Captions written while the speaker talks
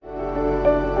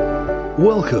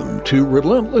Welcome to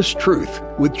Relentless Truth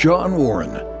with John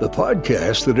Warren, the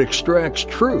podcast that extracts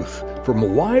truth from a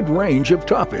wide range of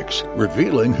topics,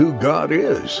 revealing who God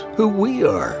is, who we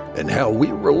are, and how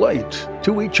we relate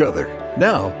to each other.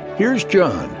 Now, here's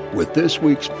John with this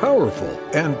week's powerful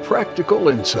and practical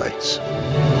insights.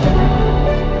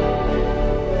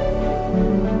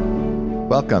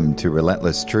 Welcome to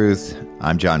Relentless Truth.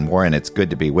 I'm John Warren. It's good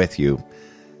to be with you.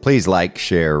 Please like,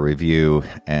 share, review,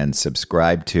 and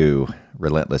subscribe to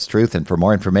Relentless Truth. And for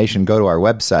more information, go to our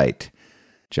website,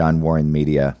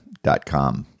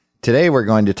 johnwarrenmedia.com. Today, we're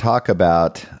going to talk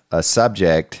about a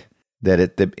subject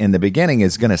that in the beginning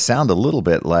is going to sound a little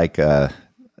bit like a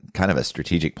kind of a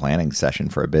strategic planning session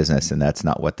for a business, and that's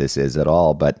not what this is at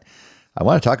all. But I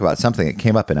want to talk about something that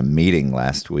came up in a meeting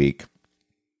last week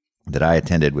that I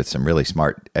attended with some really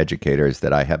smart educators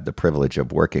that I have the privilege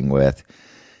of working with,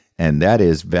 and that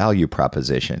is value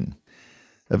proposition.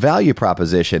 The value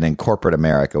proposition in corporate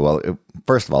America, well,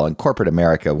 first of all, in corporate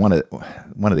America, one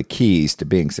of the keys to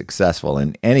being successful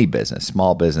in any business,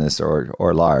 small business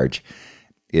or large,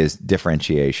 is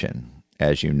differentiation,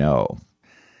 as you know.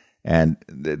 And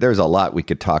there's a lot we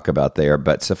could talk about there,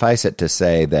 but suffice it to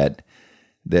say that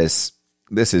this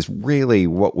is really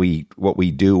what we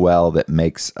do well that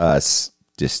makes us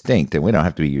distinct. And we don't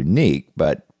have to be unique,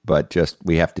 but just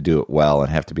we have to do it well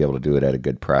and have to be able to do it at a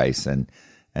good price and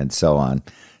so on.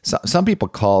 So, some people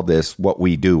call this what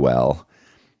we do well,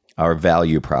 our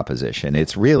value proposition.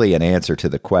 It's really an answer to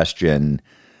the question,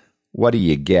 what do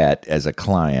you get as a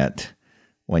client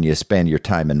when you spend your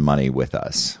time and money with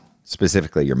us?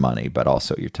 Specifically your money, but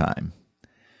also your time.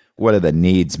 What are the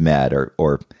needs met,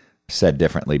 or said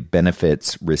differently,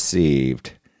 benefits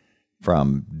received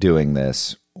from doing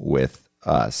this with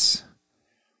us?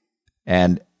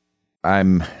 And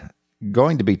I'm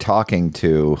going to be talking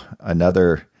to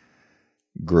another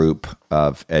group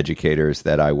of educators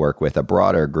that I work with, a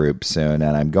broader group soon,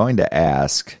 and I'm going to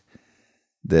ask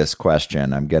this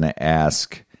question. I'm going to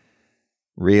ask,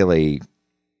 really,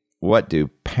 what do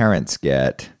parents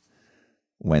get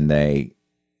when they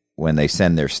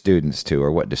send their students to,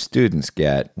 or what do students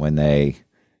get when they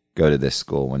go to this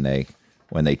school, when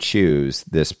they choose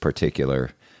this particular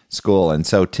school? And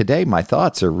so today my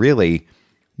thoughts are really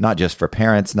not just for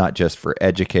parents, not just for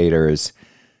educators,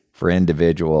 for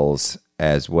individuals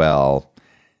as well.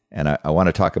 And I want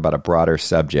to talk about a broader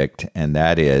subject, and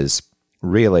that is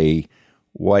really,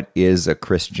 what is a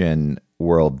Christian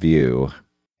worldview,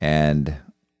 and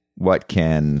what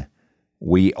can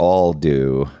we all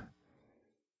do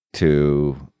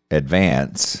to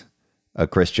advance a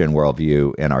Christian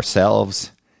worldview in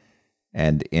ourselves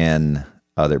and in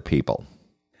other people.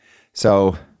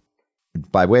 So,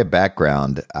 by way of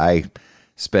background, I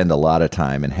spend a lot of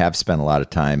time and have spent a lot of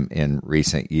time in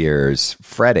recent years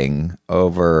fretting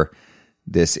over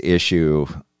this issue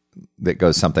that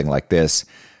goes something like this.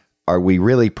 Are we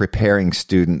really preparing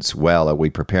students well? Are we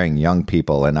preparing young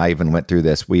people? And we even went through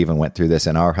this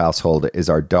in our household. Is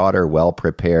our daughter well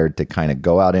prepared to kind of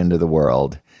go out into the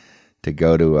world, to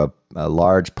go to a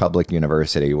large public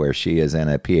university where she is in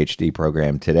a PhD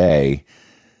program today?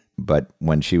 But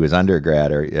when she was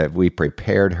undergrad, or have we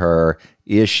prepared her?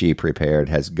 Is she prepared?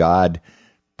 Has God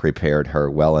prepared her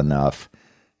well enough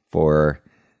for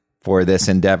this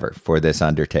endeavor, for this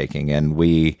undertaking? And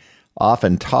we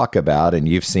often talk about, and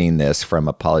you've seen this from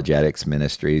apologetics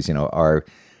ministries, are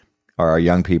our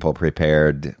young people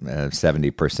prepared?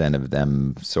 70% of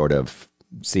them sort of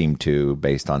seem to,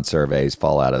 based on surveys,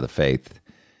 fall out of the faith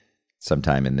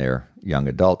sometime in their young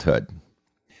adulthood.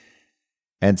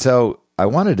 And so I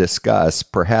want to discuss,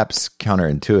 perhaps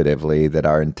counterintuitively, that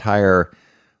our entire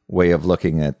way of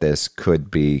looking at this could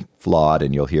be flawed,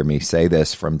 and you'll hear me say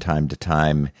this from time to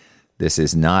time. This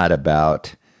is not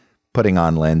about putting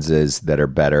on lenses that are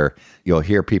better. You'll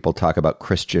hear people talk about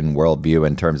Christian worldview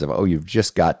in terms of, you've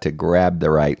just got to grab the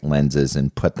right lenses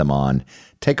and put them on.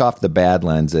 Take off the bad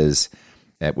lenses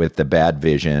with the bad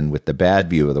vision, with the bad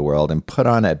view of the world, and put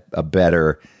on a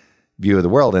better view of the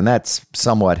world. And that's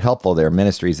somewhat helpful. There are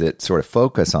ministries that sort of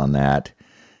focus on that,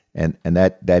 and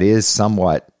that is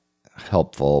somewhat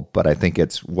helpful, but I think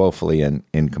it's woefully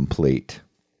incomplete.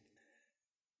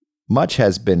 Much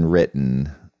has been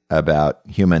written about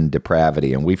human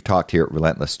depravity, and we've talked here at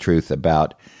Relentless Truth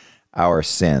about our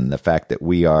sin, the fact that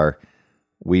we are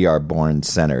born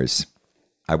sinners.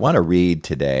 I want to read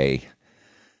today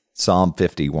Psalm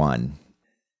 51.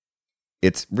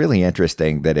 It's really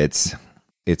interesting that it's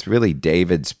really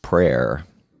David's prayer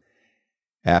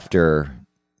after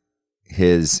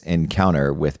his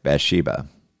encounter with Bathsheba.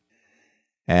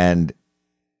 And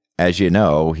as you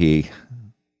know, he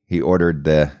ordered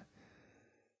the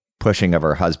pushing of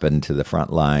her husband to the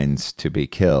front lines to be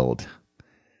killed.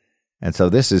 And so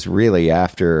this is really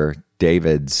after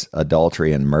David's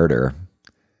adultery and murder,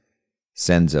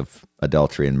 sins of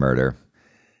adultery and murder.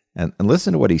 And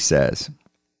listen to what he says.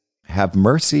 Have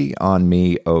mercy on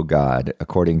me, O God,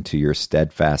 according to your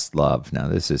steadfast love. Now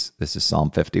this is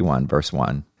Psalm 51, verse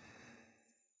 1.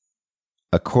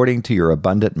 According to your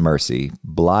abundant mercy,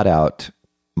 blot out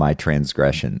my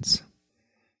transgressions.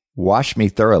 Wash me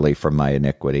thoroughly from my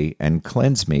iniquity and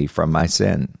cleanse me from my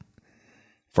sin.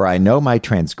 For I know my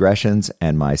transgressions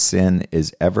and my sin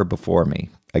is ever before me.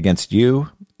 Against you,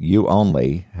 you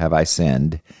only, have I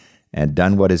sinned and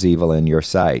done what is evil in your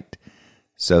sight,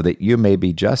 so that you may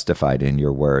be justified in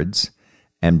your words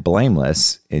and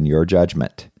blameless in your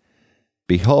judgment.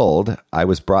 Behold, I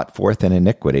was brought forth in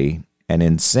iniquity, and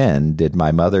in sin did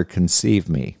my mother conceive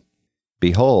me.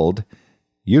 Behold,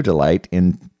 you delight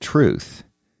in truth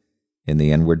in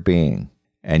the inward being,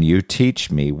 and you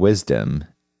teach me wisdom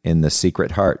in the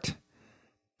secret heart.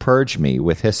 Purge me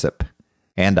with hyssop,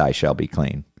 and I shall be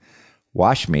clean.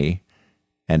 Wash me,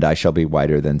 and I shall be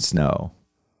whiter than snow.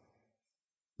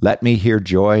 Let me hear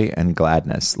joy and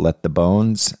gladness. Let the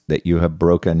bones that you have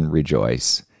broken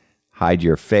rejoice. Hide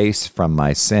your face from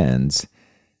my sins,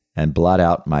 and blot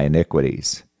out my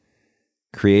iniquities.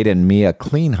 Create in me a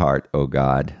clean heart, O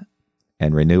God,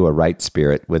 and renew a right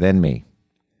spirit within me.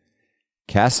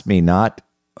 Cast me not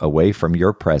away from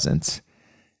your presence,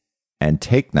 and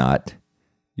take not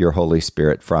your Holy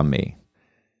Spirit from me.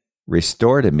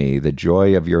 Restore to me the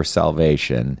joy of your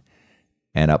salvation,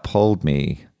 and uphold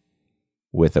me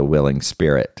with a willing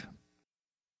spirit.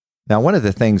 Now, one of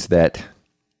the things that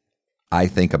I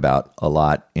think about a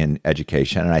lot in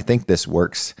education, and I think this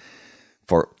works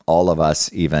for all of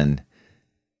us, even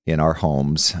in our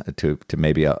homes, to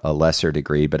maybe a lesser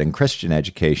degree, but in Christian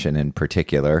education in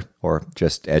particular, or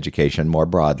just education more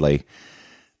broadly,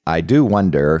 I do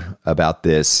wonder about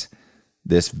this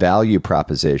value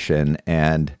proposition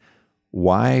and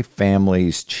why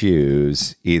families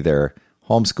choose either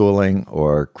homeschooling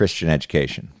or Christian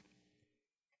education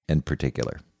in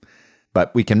particular.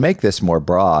 But we can make this more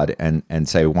broad and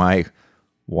say,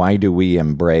 why do we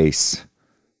embrace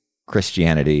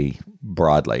Christianity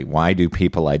broadly? Why do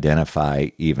people identify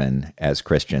even as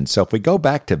Christians? So if we go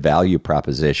back to value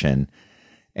proposition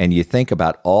and you think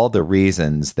about all the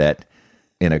reasons that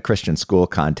in a Christian school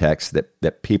context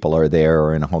that people are there,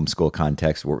 or in a homeschool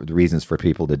context, or the reasons for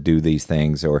people to do these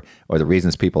things, or the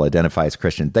reasons people identify as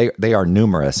Christian, they are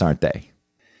numerous, aren't they?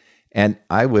 And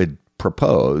I would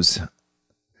propose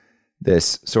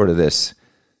this,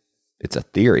 it's a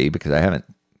theory because I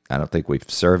don't think we've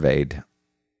surveyed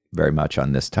very much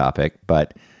on this topic,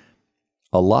 but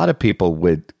a lot of people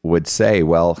would say,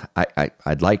 well,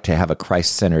 I'd like to have a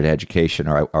Christ-centered education,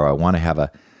 or I want to have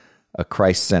a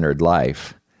Christ-centered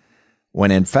life,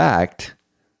 when in fact,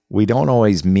 we don't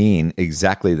always mean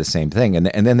exactly the same thing.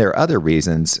 And then there are other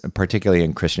reasons, particularly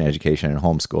in Christian education and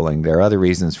homeschooling, there are other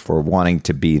reasons for wanting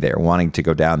to be there, wanting to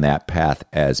go down that path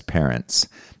as parents.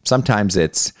 Sometimes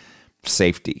it's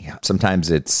safety. Sometimes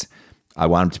it's, I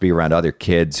want them to be around other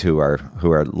kids who are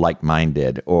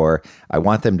like-minded, or I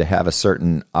want them to have a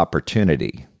certain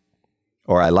opportunity,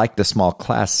 or I like the small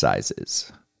class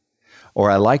sizes, or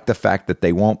I like the fact that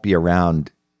they won't be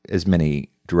around as many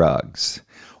drugs.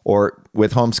 Or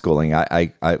with homeschooling,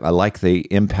 I like the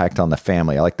impact on the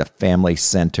family. I like the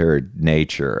family-centered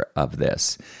nature of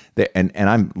this. And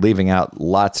I'm leaving out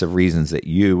lots of reasons that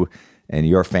you and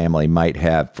your family might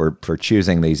have for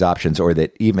choosing these options, or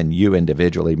that even you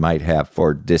individually might have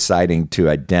for deciding to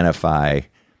identify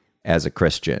as a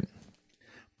Christian.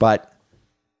 But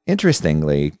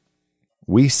interestingly,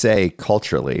 we say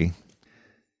culturally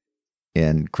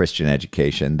in Christian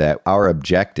education that our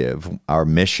objective, our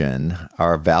mission,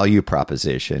 our value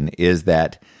proposition is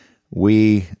that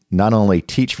we not only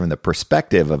teach from the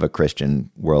perspective of a Christian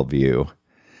worldview,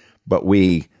 but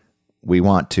we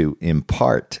want to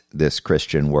impart this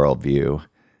Christian worldview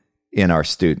in our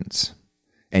students.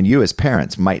 And you as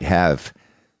parents might have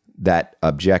that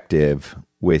objective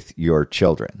with your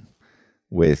children,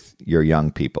 with your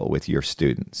young people, with your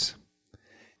students.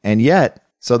 And yet,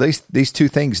 so these two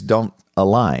things don't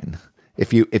align.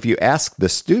 If you ask the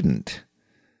student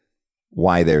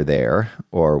why they're there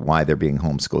or why they're being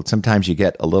homeschooled, sometimes you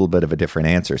get a little bit of a different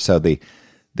answer. So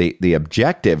the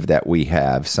objective that we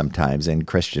have sometimes in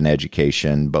Christian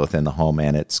education, both in the home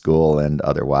and at school and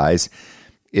otherwise,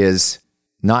 is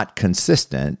not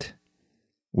consistent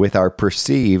with our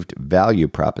perceived value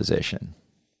proposition.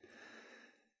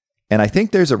 And I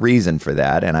think there's a reason for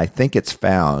that, and I think it's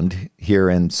found here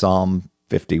in Psalm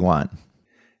 51.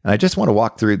 And I just want to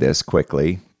walk through this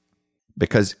quickly,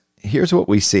 because here's what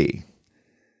we see.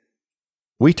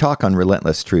 We talk on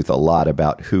Relentless Truth a lot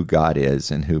about who God is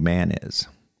and who man is.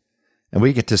 And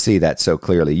we get to see that so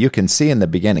clearly. You can see in the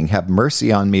beginning, have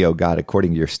mercy on me, O God,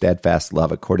 according to your steadfast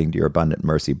love, according to your abundant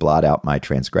mercy, blot out my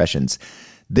transgressions.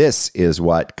 This is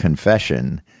what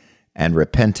confession and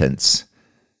repentance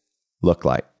look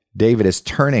like. David is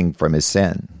turning from his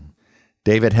sin.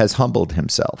 David has humbled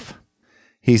himself.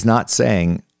 He's not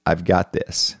saying, I've got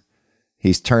this.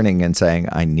 He's turning and saying,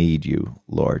 I need you,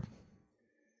 Lord.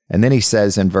 And then he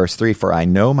says in verse 3, for I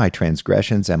know my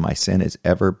transgressions and my sin is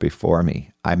ever before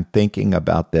me. I'm thinking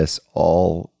about this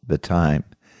all the time.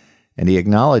 And he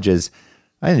acknowledges,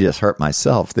 I didn't just hurt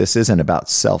myself. This isn't about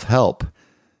self-help.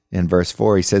 In verse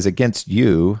 4, he says, against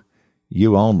you,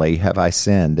 you only have I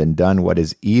sinned and done what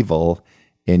is evil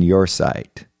in your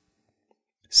sight.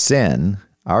 Sin,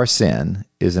 our sin,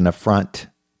 is an affront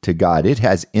to God. It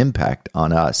has impact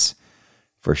on us,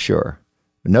 for sure.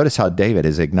 Notice how David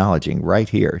is acknowledging right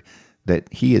here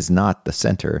that he is not the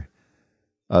center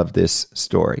of this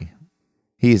story.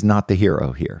 He is not the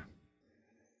hero here.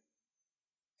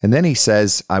 And then he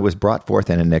says, I was brought forth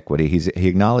in iniquity. He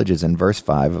acknowledges in verse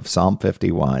 5 of Psalm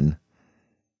 51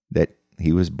 that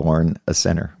he was born a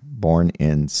sinner, born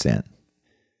in sin.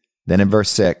 Then in verse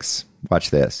 6,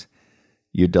 watch this.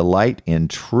 You delight in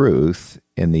truth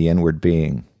in the inward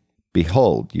being.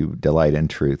 Behold, you delight in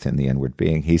truth in the inward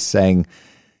being. He's saying,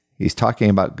 he's talking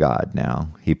about God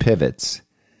now. He pivots,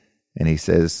 and he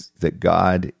says that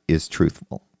God is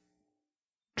truthful.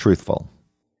 Truthful.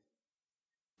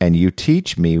 And you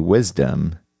teach me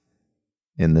wisdom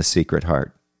in the secret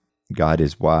heart. God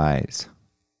is wise.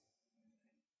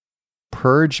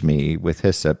 Purge me with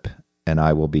hyssop, and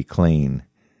I will be clean.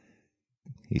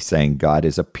 He's saying God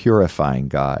is a purifying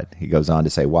God. He goes on to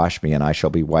say, wash me, and I shall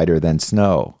be whiter than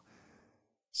snow.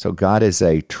 So God is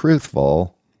a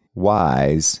truthful,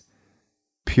 wise,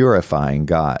 purifying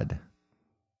God.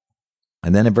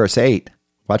 And then in verse 8,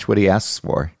 watch what he asks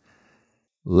for.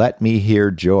 Let me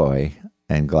hear joy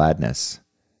and gladness.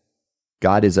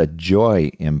 God is a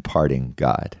joy-imparting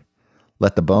God.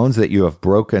 Let the bones that you have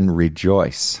broken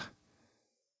rejoice.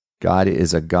 God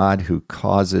is a God who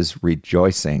causes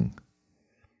rejoicing.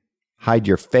 Hide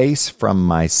your face from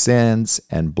my sins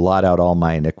and blot out all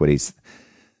my iniquities.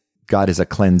 God is a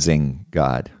cleansing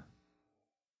God.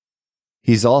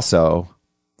 He's also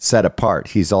set apart.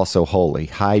 He's also holy.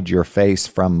 Hide your face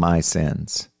from my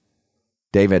sins.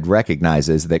 David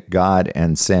recognizes that God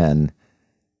and sin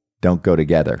don't go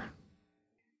together.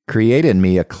 Create in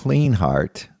me a clean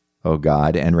heart, O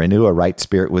God, and renew a right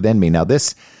spirit within me. Now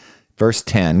this, verse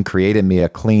 10, create in me a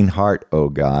clean heart, O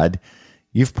God.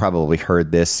 You've probably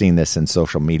heard this, seen this in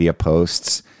social media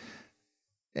posts,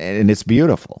 and it's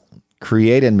beautiful.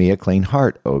 Create in me a clean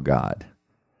heart, O God.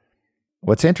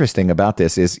 What's interesting about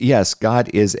this is, yes, God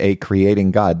is a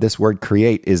creating God. This word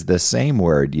create is the same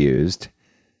word used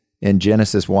in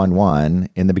Genesis 1:1.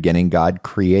 In the beginning, God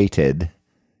created.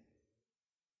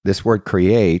 This word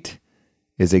create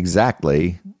is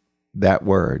exactly that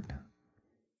word.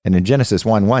 And in Genesis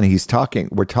 1:1,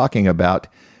 we're talking about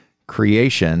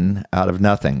creation out of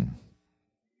nothing.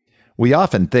 We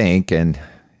often think, and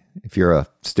if you're a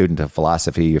student of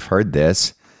philosophy, you've heard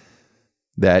this,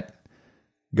 that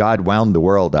God wound the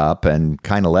world up and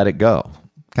kind of let it go,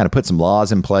 kind of put some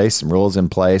laws in place, some rules in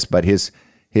place, but his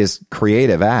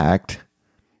creative act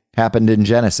happened in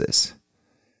Genesis.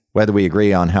 Whether we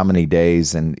agree on how many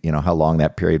days and how long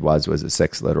that period was it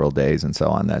 6 literal days and so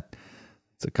on,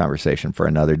 that's a conversation for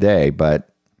another day. But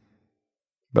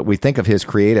we think of his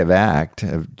creative act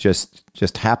of just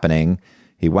happening.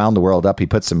 He wound the world up. He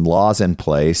put some laws in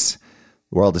place.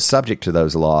 The world is subject to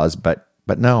those laws, but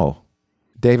no.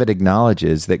 David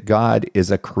acknowledges that God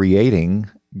is a creating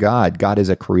God. God is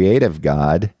a creative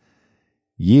God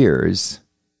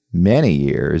many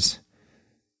years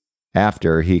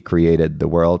after he created the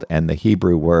world, and the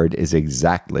Hebrew word is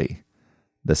exactly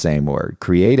the same word.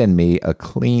 Create in me a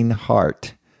clean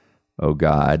heart, O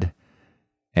God,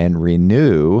 and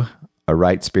renew a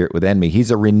right spirit within me.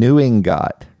 He's a renewing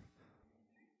God.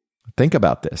 Think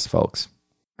about this, folks.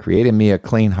 Create in me a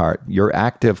clean heart. Your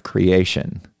act of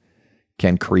creation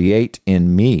can create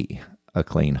in me a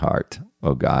clean heart,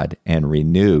 O God, and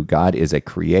renew. God is a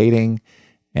creating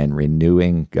and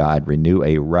renewing God. Renew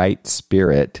a right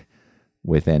spirit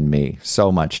within me.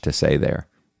 So much to say there,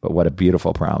 but what a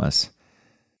beautiful promise.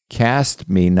 Cast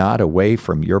me not away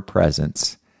from your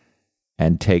presence,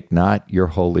 and take not your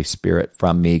Holy Spirit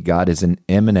from me. God is an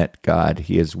immanent God.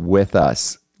 He is with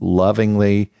us,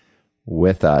 lovingly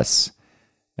with us.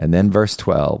 And then verse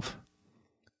 12,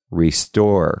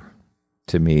 restore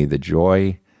to me the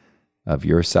joy of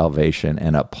your salvation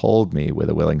and uphold me with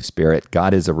a willing spirit.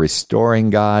 God is a restoring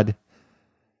God.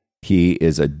 He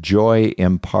is a joy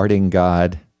imparting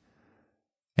God,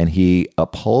 and he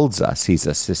upholds us. He's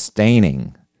a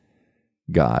sustaining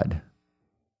God.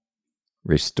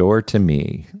 Restore to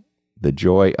me the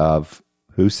joy of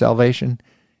whose salvation?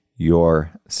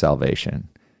 Your salvation.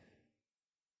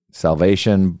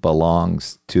 Salvation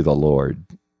belongs to the Lord.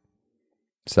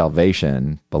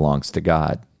 Salvation belongs to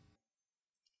God.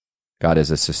 God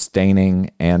is a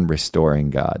sustaining and restoring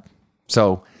God.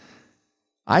 So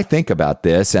I think about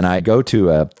this, and I go to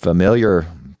a familiar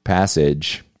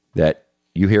passage that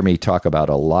you hear me talk about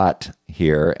a lot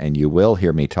here, and you will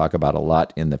hear me talk about a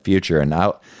lot in the future. And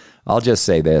I'll just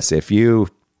say this.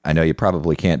 I know you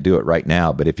probably can't do it right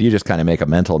now, but if you just kind of make a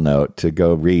mental note to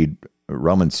go read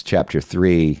Romans chapter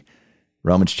 3,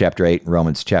 Romans chapter 8, and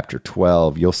Romans chapter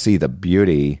 12, you'll see the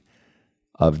beauty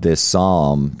of this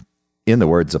psalm in the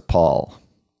words of Paul.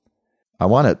 I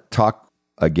want to talk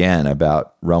again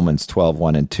about Romans 12,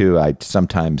 1 and 2. I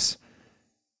sometimes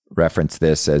reference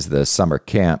this as the summer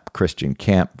camp, Christian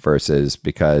camp verses,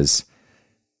 because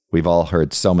we've all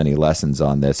heard so many lessons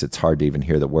on this, it's hard to even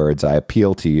hear the words. I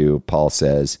appeal to you, Paul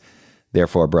says,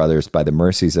 therefore, brothers, by the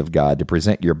mercies of God, to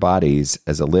present your bodies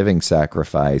as a living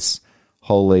sacrifice,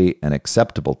 holy and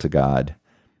acceptable to God,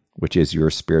 which is your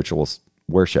spiritual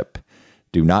worship.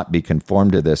 Do not be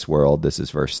conformed to this world, this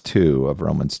is verse 2 of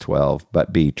Romans 12,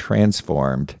 but be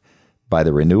transformed by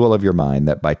the renewal of your mind,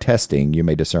 that by testing you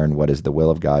may discern what is the will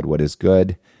of God, what is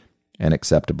good and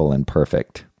acceptable and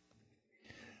perfect.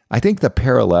 I think the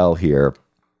parallel here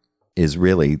is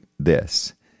really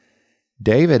this.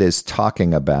 David is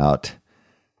talking about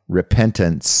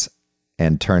repentance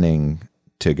and turning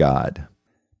to God.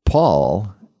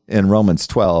 Paul, in Romans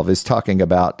 12, is talking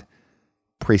about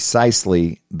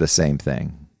precisely the same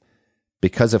thing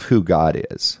because of who God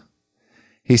is.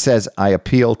 He says, I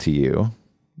appeal to you,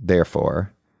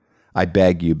 therefore, I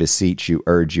beg you, beseech you,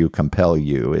 urge you, compel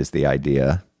you, is the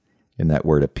idea in that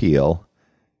word appeal.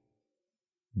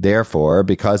 Therefore,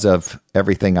 because of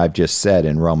everything I've just said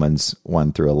in Romans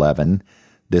 1 through 11,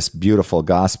 this beautiful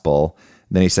gospel,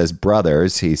 then he says,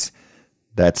 brothers,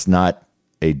 that's not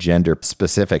a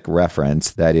gender-specific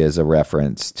reference. That is a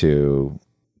reference to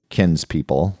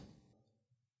kinspeople.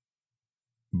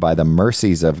 By the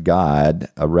mercies of God,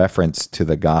 a reference to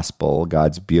the gospel,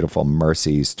 God's beautiful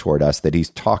mercies toward us that he's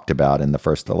talked about in the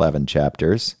first 11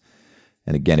 chapters.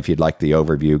 And again, if you'd like the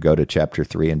overview, go to chapter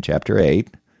 3 and chapter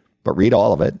 8, but read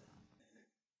all of it.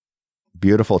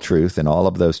 Beautiful truth in all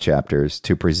of those chapters,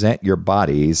 to present your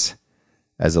bodies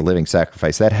as a living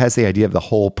sacrifice. That has the idea of the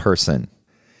whole person.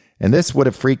 And this would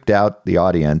have freaked out the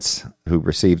audience who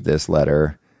received this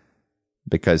letter,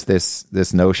 because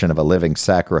this notion of a living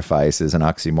sacrifice is an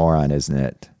oxymoron, isn't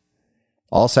it?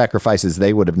 All sacrifices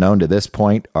they would have known to this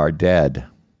point are dead.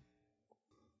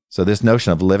 So this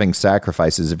notion of living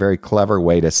sacrifice is a very clever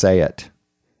way to say it.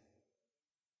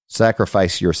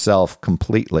 Sacrifice yourself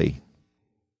completely.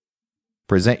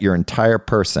 Present your entire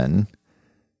person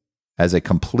as a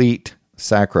complete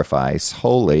sacrifice,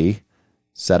 holy,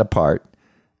 set apart,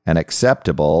 and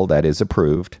acceptable, that is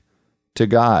approved, to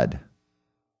God,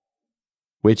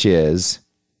 which is,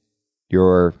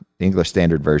 your English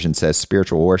Standard Version says,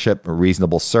 spiritual worship,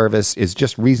 reasonable service, is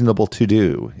just reasonable to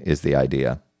do, is the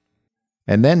idea.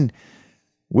 And then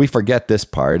we forget this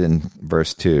part in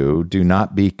verse 2, do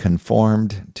not be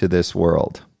conformed to this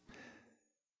world.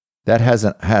 That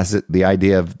has the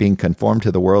idea of being conformed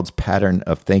to the world's pattern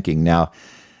of thinking. Now,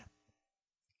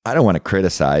 I don't want to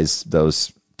criticize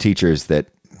those teachers that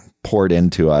poured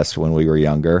into us when we were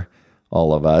younger,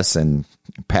 all of us, and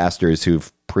pastors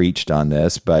who've preached on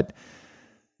this, but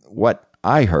what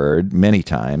I heard many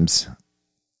times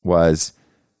was,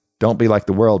 don't be like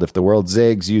the world. If the world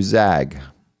zigs, you zag.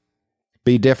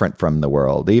 Be different from the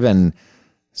world. Even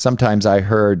sometimes I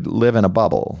heard, live in a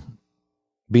bubble.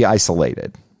 Be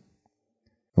isolated.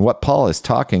 And what Paul is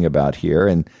talking about here,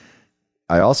 and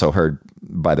I also heard,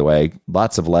 by the way,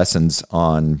 lots of lessons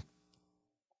on,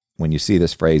 when you see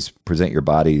this phrase, present your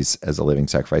bodies as a living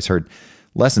sacrifice, heard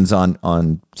lessons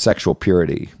on sexual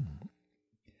purity.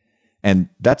 And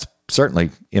that's certainly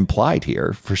implied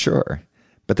here, for sure.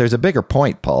 But there's a bigger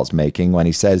point Paul's making when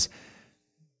he says,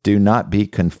 do not be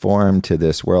conformed to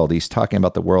this world. He's talking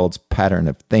about the world's pattern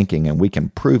of thinking, and we can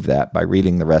prove that by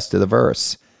reading the rest of the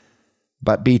verse.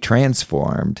 But be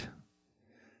transformed.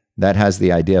 That has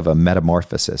the idea of a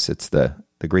metamorphosis. It's the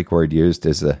Greek word used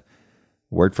is a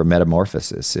word for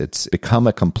metamorphosis. It's become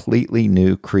a completely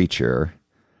new creature.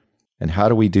 And how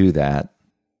do we do that?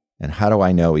 And how do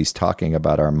I know he's talking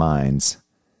about our minds?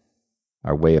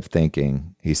 our way of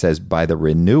thinking. He says, by the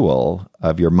renewal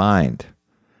of your mind.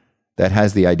 That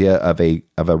has the idea of a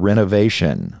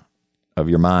renovation of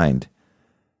your mind.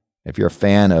 If you're a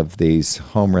fan of these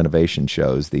home renovation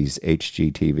shows, these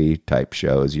HGTV type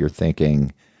shows, you're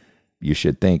thinking, you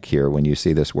should think here when you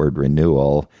see this word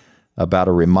renewal about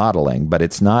a remodeling, but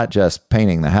it's not just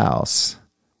painting the house.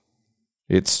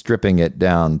 It's stripping it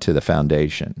down to the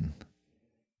foundation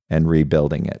and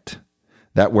rebuilding it.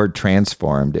 That word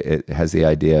transformed, it has the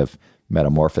idea of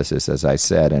metamorphosis, as I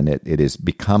said, and it is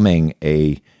becoming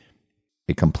a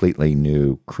completely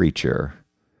new creature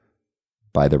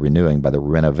by the renewing, by the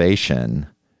renovation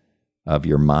of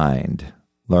your mind,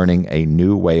 learning a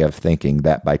new way of thinking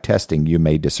that by testing you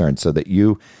may discern, so that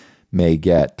you may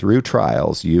get, through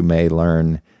trials, you may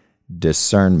learn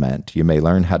discernment. You may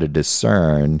learn how to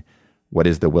discern what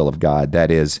is the will of God.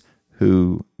 That is,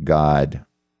 who God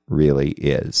really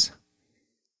is.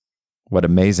 What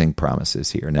amazing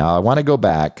promises here. Now, I want to go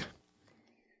back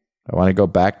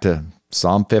to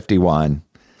Psalm 51,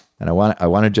 and I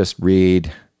want to just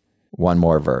read one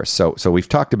more verse. So we've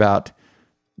talked about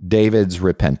David's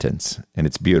repentance, and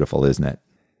it's beautiful, isn't it?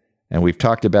 And we've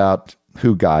talked about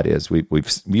who God is.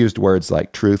 We've used words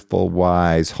like truthful,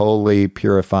 wise, holy,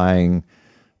 purifying,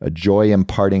 a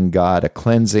joy-imparting God, a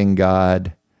cleansing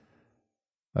God,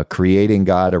 a creating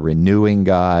God, a renewing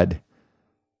God.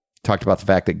 Talked about the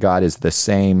fact that God is the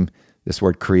same. This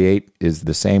word create is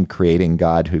the same creating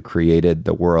God who created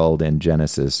the world in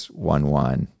Genesis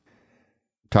 1:1.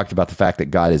 Talked about the fact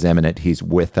that God is immanent. He's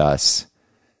with us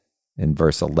in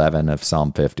verse 11 of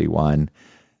Psalm 51.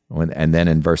 And then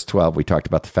in verse 12, we talked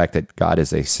about the fact that God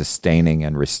is a sustaining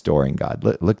and restoring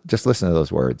God. Just listen to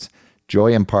those words.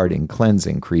 Joy imparting,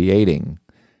 cleansing, creating,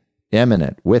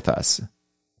 immanent, with us,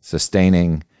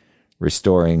 sustaining,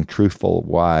 restoring, truthful,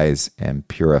 wise, and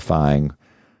purifying.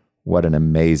 What an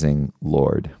amazing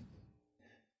Lord.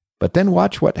 But then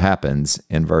watch what happens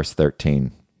in verse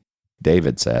 13.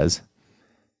 David says,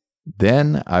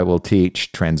 "Then I will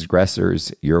teach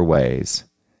transgressors your ways,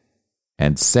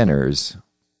 and sinners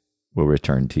will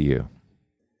return to you."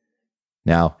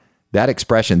 Now, that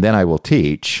expression, "then I will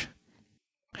teach,"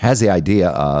 has the idea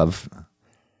of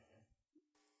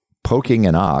poking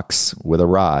an ox with a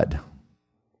rod,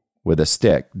 with a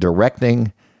stick,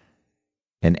 directing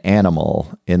an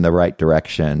animal in the right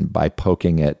direction by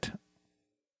poking it,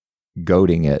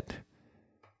 goading it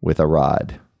with a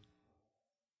rod.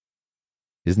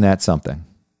 Isn't that something?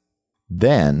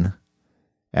 Then,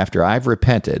 after I've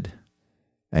repented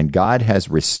and God has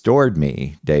restored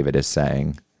me, David is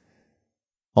saying,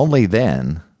 only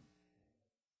then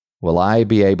will I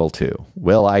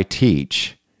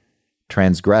teach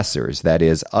transgressors, that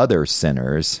is, other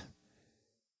sinners,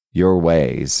 your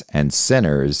ways, and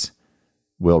sinners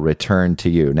will return to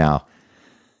you. Now,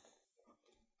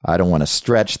 I don't want to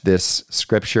stretch this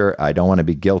scripture. I don't want to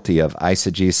be guilty of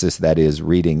eisegesis, that is,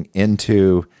 reading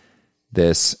into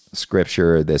this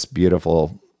scripture, this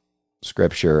beautiful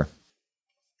scripture.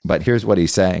 But here's what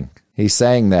he's saying. He's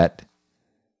saying that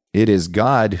it is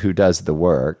God who does the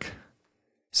work.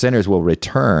 Sinners will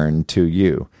return to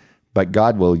you, but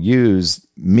God will use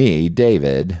me,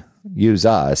 David, use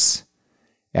us,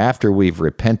 after we've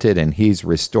repented and he's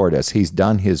restored us. He's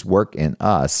done his work in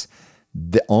us.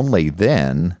 Only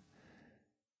then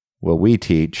will we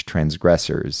teach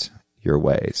transgressors your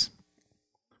ways.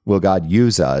 Will God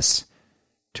use us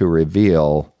to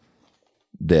reveal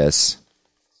this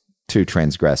to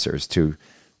transgressors, to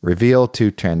reveal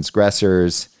to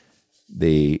transgressors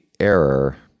the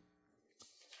error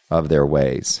of their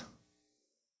ways?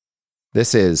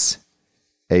 This is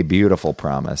a beautiful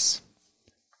promise.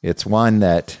 It's one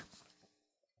that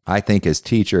I think as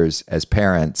teachers, as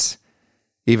parents,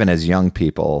 even as young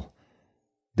people,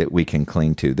 that we can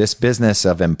cling to. This business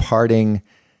of imparting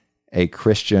a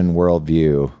Christian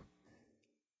worldview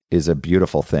is a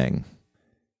beautiful thing.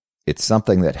 It's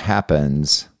something that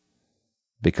happens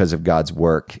because of God's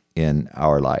work in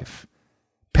our life.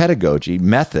 Pedagogy,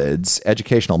 methods,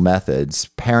 educational methods,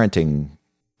 parenting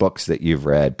books that you've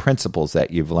read, principles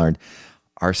that you've learned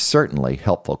are certainly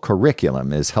helpful.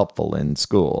 Curriculum is helpful in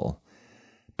school.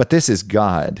 But this is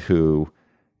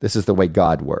this is the way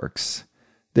God works.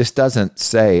 This doesn't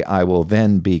say, I will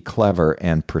then be clever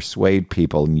and persuade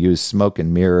people and use smoke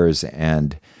and mirrors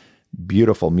and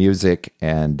beautiful music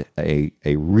and a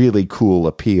really cool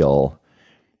appeal.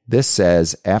 This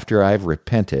says, after I've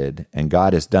repented and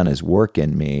God has done his work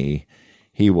in me,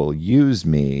 he will use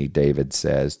me, David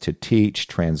says, to teach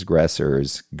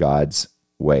transgressors God's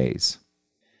ways.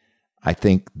 I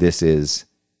think this is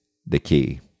the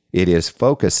key. It is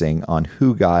focusing on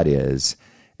who God is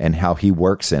and how he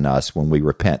works in us when we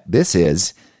repent. This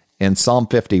is, in Psalm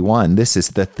 51, this is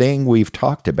the thing we've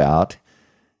talked about,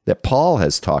 that Paul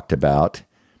has talked about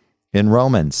in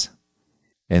Romans.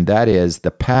 And that is,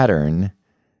 the pattern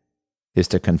is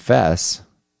to confess,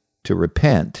 to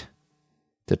repent,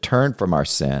 to turn from our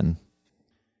sin,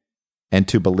 and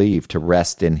to believe, to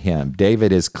rest in him.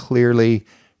 David is clearly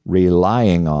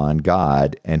relying on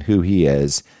God and who he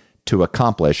is to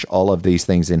accomplish all of these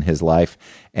things in his life.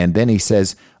 And then he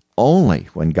says, only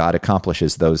when God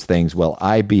accomplishes those things will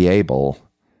I be able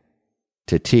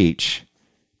to teach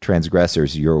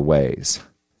transgressors your ways.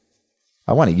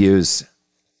 I want to use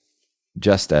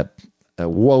just a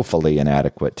woefully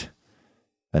inadequate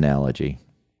analogy.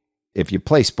 If you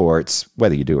play sports,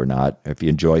 whether you do or not, if you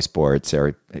enjoy sports,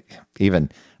 or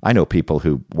even, I know people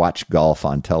who watch golf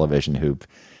on television who've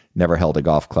never held a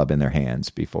golf club in their hands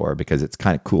before because it's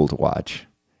kind of cool to watch.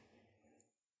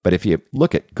 But if you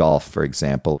look at golf, for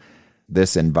example,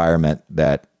 this environment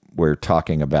that we're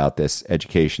talking about, this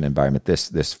education environment,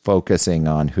 this focusing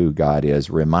on who God is,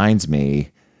 reminds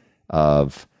me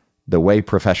of the way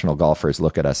professional golfers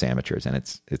look at us amateurs. And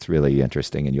it's really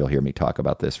interesting, and you'll hear me talk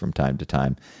about this from time to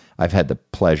time. I've had the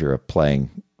pleasure of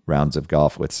playing rounds of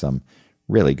golf with some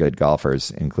really good golfers,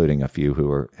 including a few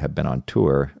who have been on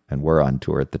tour and were on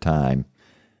tour at the time,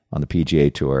 on the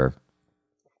PGA Tour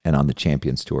and on the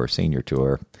Champions Tour, Senior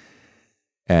Tour.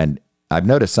 And I've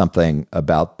noticed something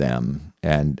about them,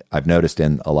 and I've noticed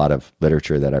in a lot of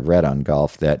literature that I've read on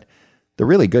golf that the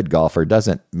really good golfer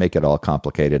doesn't make it all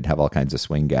complicated, have all kinds of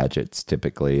swing gadgets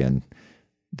typically, and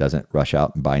doesn't rush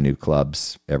out and buy new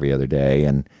clubs every other day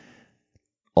and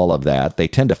all of that. They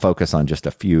tend to focus on just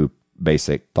a few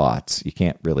basic thoughts. You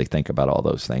can't really think about all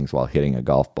those things while hitting a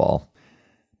golf ball.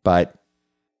 But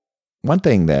one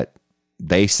thing that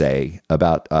they say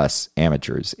about us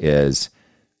amateurs is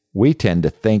we tend to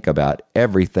think about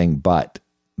everything but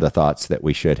the thoughts that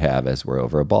we should have as we're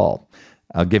over a ball.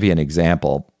 I'll give you an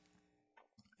example.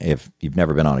 If you've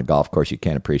never been on a golf course, you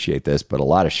can't appreciate this, but a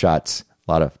lot of shots,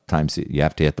 a lot of times you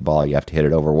have to hit the ball, you have to hit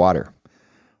it over water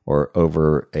or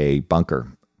over a bunker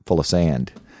full of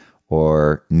sand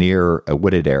or near a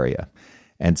wooded area.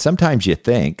 And sometimes you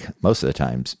think, most of the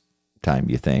time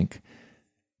you think,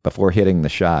 before hitting the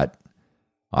shot,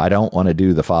 I don't want to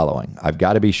do the following. I've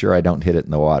got to be sure I don't hit it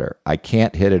in the water. I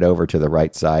can't hit it over to the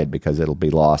right side because it'll be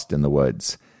lost in the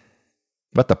woods.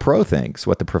 What the pro thinks,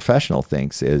 what the professional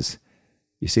thinks is,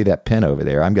 you see that pin over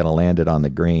there? I'm going to land it on the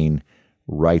green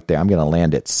right there. I'm going to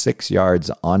land it 6 yards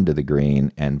onto the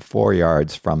green and 4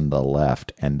 yards from the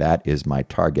left, and that is my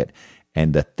target.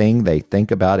 And the thing they think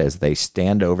about as they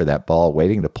stand over that ball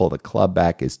waiting to pull the club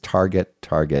back is target,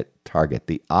 target, target,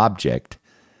 the object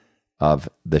of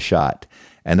the shot.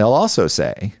 And they'll also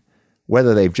say,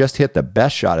 whether they've just hit the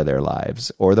best shot of their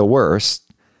lives or the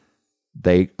worst,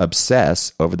 they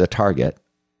obsess over the target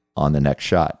on the next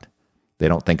shot. They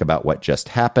don't think about what just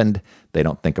happened. They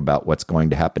don't think about what's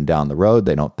going to happen down the road.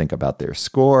 They don't think about their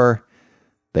score.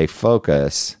 They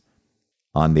focus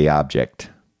on the object.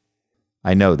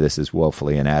 I know this is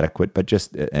woefully inadequate, but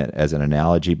just as an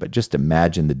analogy, but just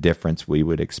imagine the difference we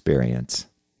would experience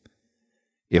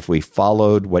if we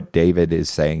followed what David is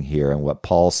saying here and what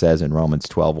Paul says in Romans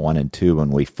 12:1 and 2, when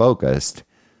we focused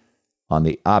on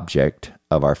the object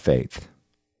of our faith.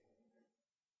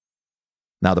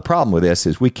 Now, the problem with this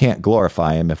is we can't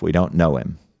glorify him if we don't know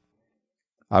him.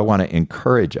 I want to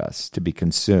encourage us to be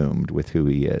consumed with who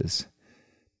he is,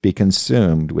 be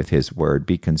consumed with his word,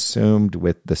 be consumed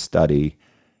with the study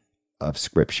of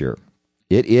Scripture.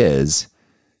 It is,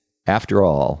 after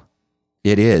all,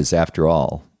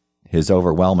 his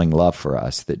overwhelming love for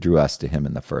us that drew us to him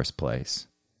in the first place.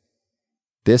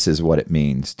 This is what it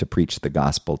means to preach the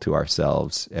gospel to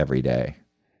ourselves every day.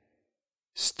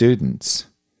 Students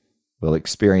will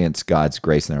experience God's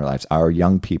grace in their lives. Our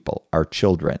young people, our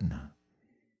children,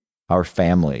 our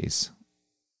families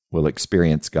will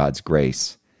experience God's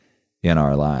grace in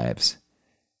our lives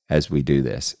as we do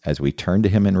this, as we turn to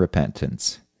him in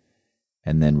repentance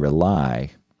and then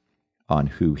rely on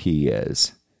who he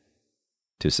is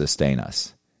to sustain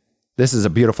us. This is a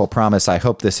beautiful promise. I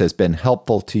hope this has been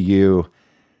helpful to you.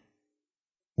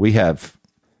 We have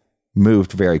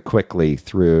moved very quickly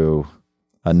through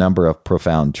a number of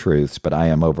profound truths, but I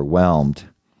am overwhelmed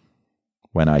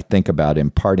when I think about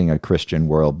imparting a Christian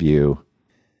worldview.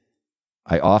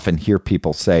 I often hear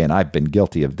people say, and I've been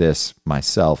guilty of this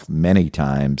myself many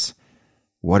times,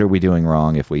 what are we doing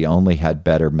wrong? If we only had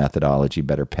better methodology,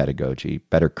 better pedagogy,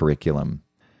 better curriculum,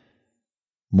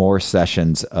 more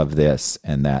sessions of this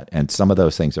and that. And some of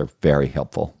those things are very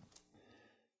helpful.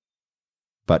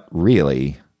 But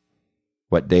really,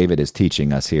 what David is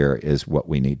teaching us here is what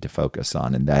we need to focus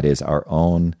on, and that is our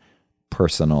own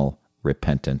personal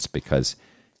repentance, because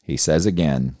he says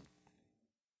again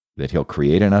that he'll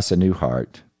create in us a new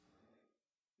heart.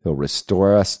 He'll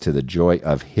restore us to the joy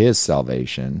of his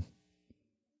salvation.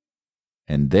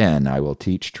 And then I will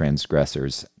teach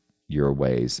transgressors your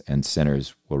ways, and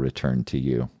sinners will return to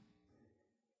you.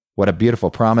 What a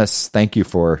beautiful promise. Thank you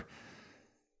for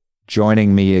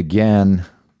joining me again.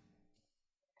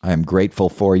 I am grateful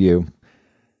for you.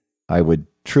 I would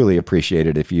truly appreciate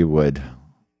it if you would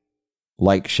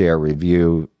like, share,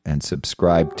 review, and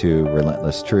subscribe to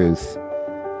Relentless Truth.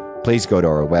 Please go to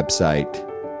our website,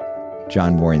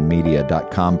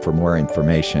 johnwarrenmedia.com, for more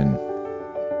information.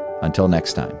 Until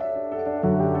next time.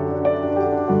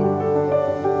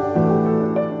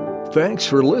 Thanks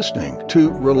for listening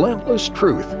to Relentless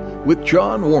Truth with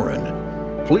John Warren.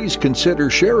 Please consider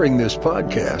sharing this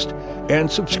podcast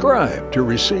and subscribe to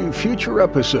receive future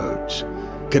episodes.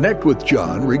 Connect with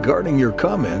John regarding your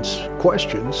comments,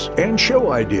 questions, and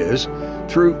show ideas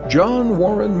through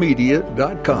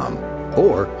johnwarrenmedia.com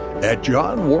or at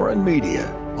John Warren Media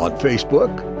on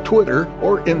Facebook, Twitter,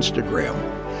 or Instagram.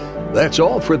 That's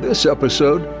all for this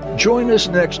episode. Join us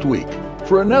next week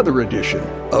for another edition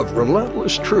of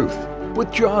Relentless Truth with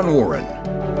John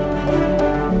Warren.